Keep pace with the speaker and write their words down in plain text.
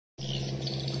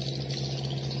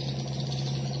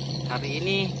Hari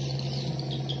ini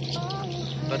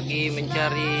pergi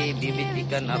mencari bibit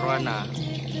ikan arowana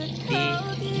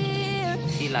di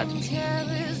silat.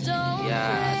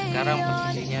 Ya, sekarang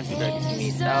posisinya sudah di sini.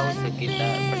 Tahu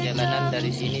sekitar perjalanan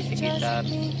dari sini sekitar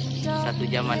 1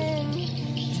 jaman.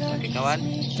 Oke kawan,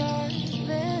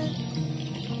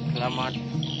 selamat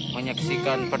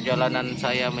menyaksikan perjalanan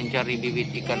saya mencari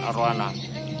bibit ikan arowana.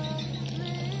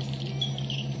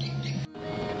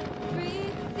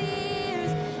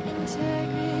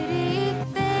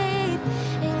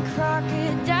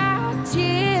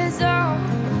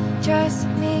 Trust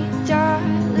me,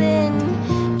 darling,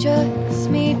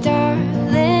 trust me,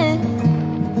 darling.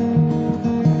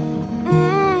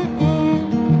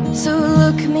 So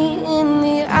look me in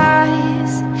the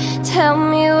eyes, tell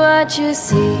me what you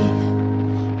see.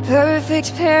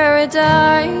 Perfect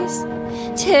paradise,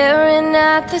 tearing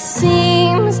at the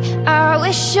seams. I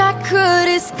wish I could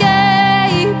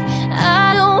escape.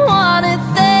 I don't wanna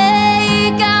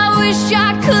think. I wish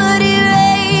I could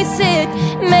erase it,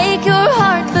 make your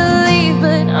heart believe,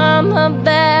 but I'm a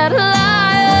bad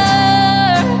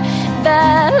liar,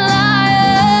 bad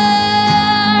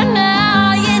liar.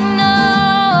 Now you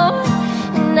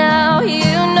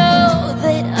know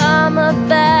that I'm a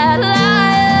bad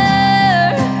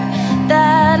liar,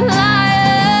 bad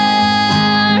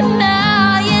liar.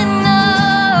 Now you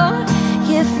know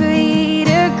you're free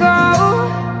to go.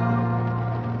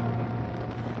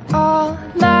 All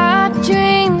my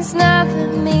dreams never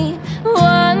mean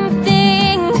one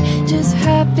thing, just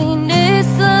happiness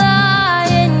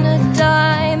lie in a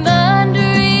diamond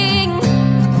ring.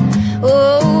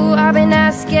 Oh, I've been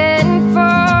asking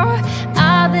for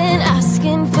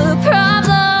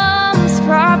problems,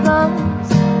 problems.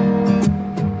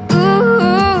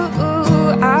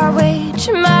 Ooh, I wage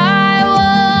my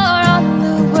war on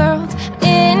the world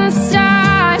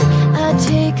inside. I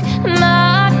take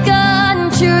my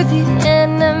gun to the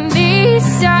enemy's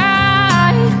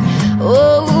side.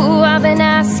 Oh, I've been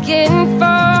asking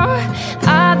for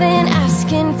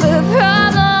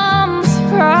problems,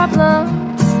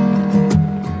 problems.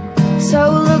 So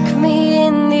look me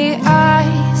in the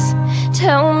eyes,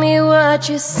 tell me what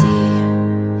you see.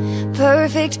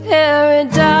 Perfect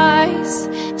paradise,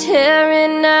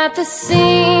 tearing at the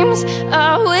seams.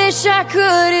 I wish I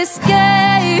could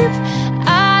escape.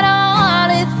 I don't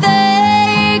wanna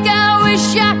think. I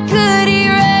wish I could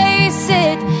erase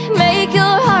it, make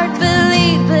your heart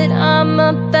believe, but I'm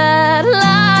a bad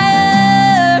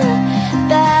liar,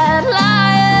 bad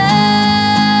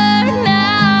liar.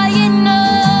 Now you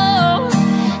know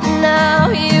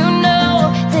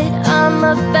that I'm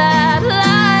a bad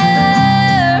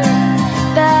liar,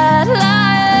 bad liar.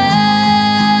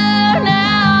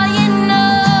 Now you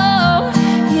know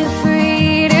you're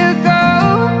free to go.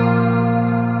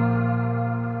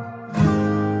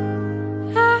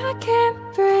 I can't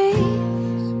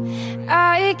breathe,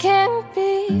 I can't be